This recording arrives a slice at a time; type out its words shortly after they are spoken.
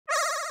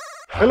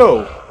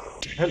Hello.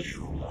 Do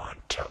you want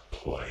to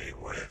play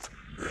with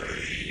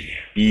me?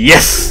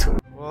 Yes!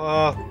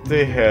 What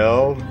the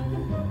hell?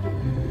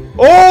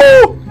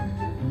 Oh!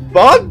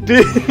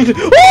 Buddy!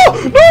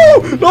 Oh!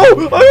 No! No!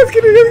 I was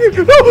kidding!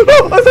 No!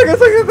 No! I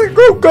think!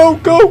 Go! Go!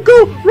 Go!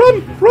 Go!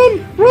 Run!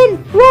 Run!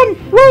 Run! Run!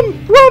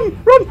 Run!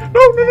 Run! Run! No!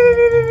 No! No!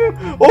 No! No!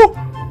 No! Oh!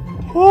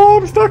 Oh!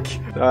 I'm stuck!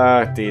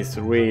 That is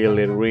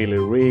really, really,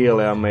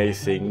 really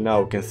amazing.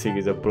 Now I can see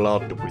the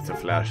blood with the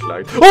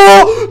flashlight.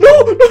 Oh!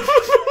 No! No!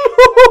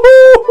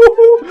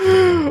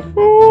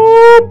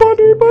 Oh,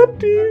 buddy.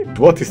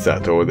 What is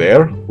that over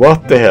there?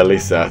 What the hell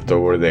is that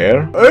over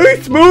there? Oh,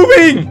 it's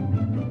moving!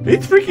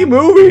 It's freaking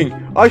moving!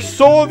 I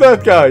saw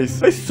that,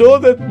 guys! I saw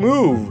that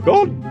move!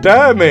 God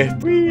damn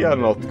it! We are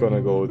not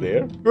gonna go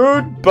there.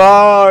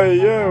 Goodbye!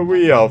 Yeah,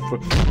 we are.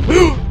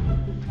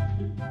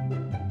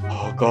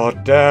 Oh,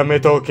 god damn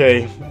it,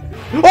 okay.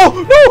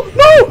 Oh, no!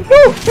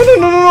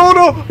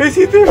 No! He's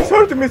hitting me, he's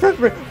hurting me,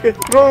 Okay,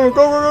 no,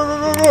 go.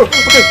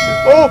 Okay,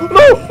 oh,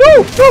 no!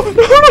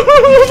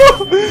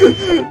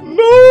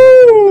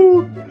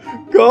 No!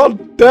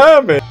 God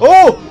damn it!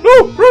 Oh, no!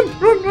 Run!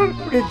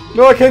 Okay,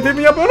 no, I can't hit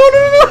me up. No! No!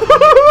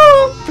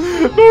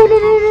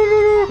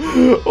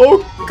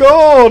 Oh,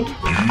 God!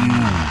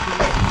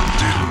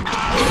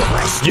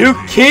 You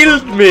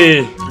killed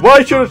me!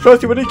 Why should I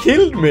trust you when you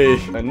killed me?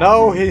 And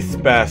now he's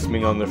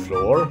spasming on the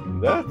floor.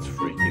 That's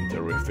freaking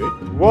terrific.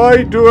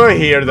 Why do I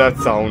hear that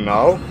sound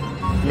now?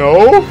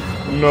 No!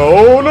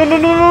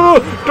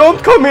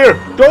 Don't come here!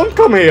 Don't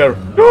come here!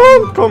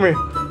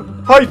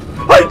 Hide!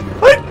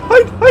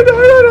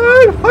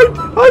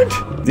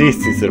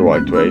 This is the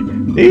right way.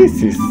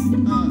 This is...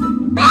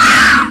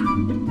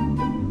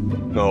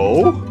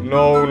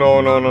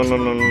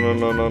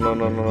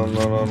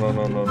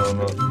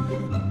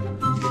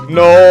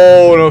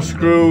 No,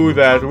 screw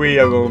that. We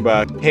are going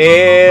back.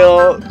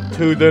 Hell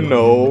to the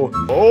no.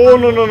 Oh,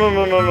 no.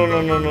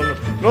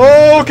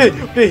 No, okay,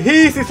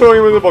 he's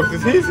destroying with the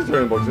boxes. Oh,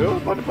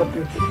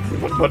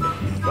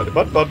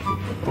 but.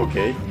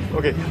 Okay,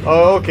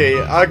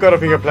 I gotta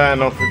pick a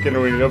plan of getting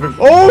rid of him.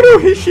 Oh, no,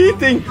 he's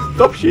cheating.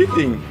 Stop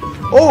cheating.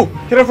 Oh,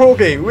 can I throw?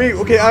 Okay,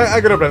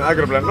 I got a plan.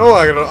 No,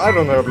 I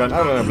don't have a plan.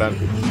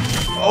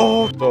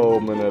 Oh, so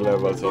many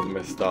levels of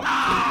messed up.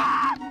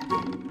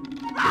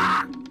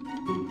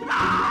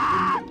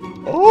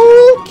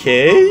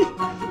 Okay,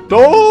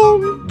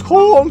 don't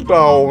calm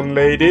down,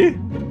 lady.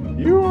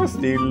 You are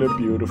still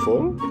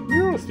beautiful.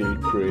 You are still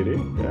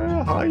pretty.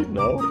 Yeah, hide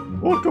now.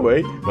 Walk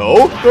away.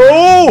 No,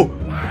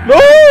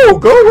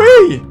 go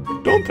away.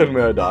 Don't tell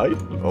me I died.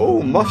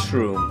 Oh,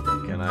 mushroom.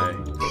 Can I?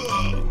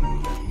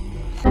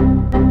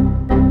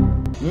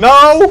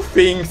 Now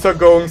things are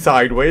going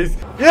sideways.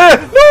 Yeah,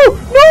 no.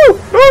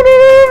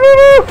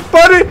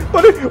 Buddy.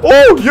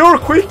 Oh, you're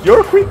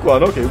quick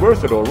one. Okay, where's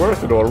the door?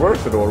 Here's not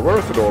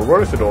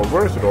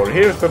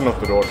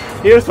the door.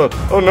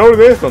 Oh no,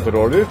 there's not the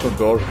door.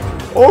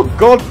 Oh,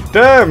 god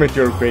damn it,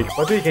 you're quick.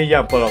 But we can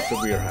jump on up, so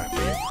we're happy.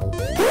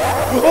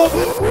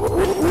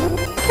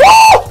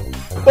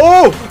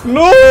 Oh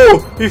no!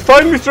 He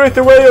found me straight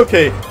away.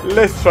 Okay,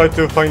 let's try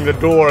to find the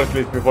door at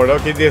least before.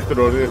 Okay, there's the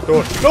door.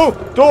 No,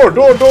 door.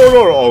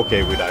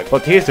 Okay, we died.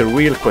 But here's a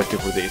real question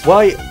for this: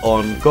 why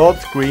on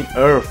God's green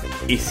earth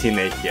is he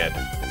naked?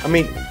 I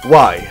mean,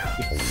 why?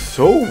 It's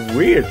so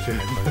weird.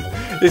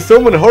 There's so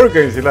many horror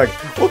games. You're like,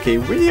 okay,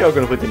 we are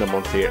gonna put in a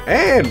monster here,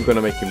 and we're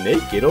gonna make him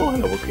naked. Oh,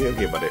 hello.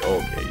 Okay, buddy.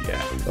 Okay,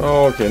 yeah.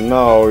 Okay,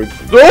 now it's.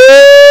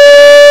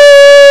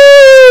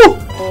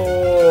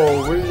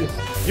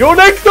 You're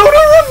next! No, run!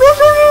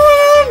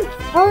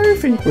 I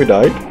think we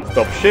died.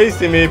 Stop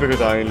chasing me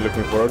because I'm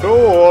looking for a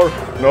door.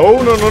 No.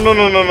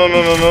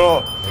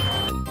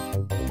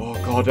 Oh,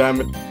 god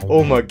damn it.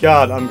 Oh my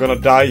god, I'm gonna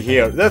die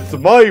here. That's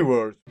my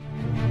word.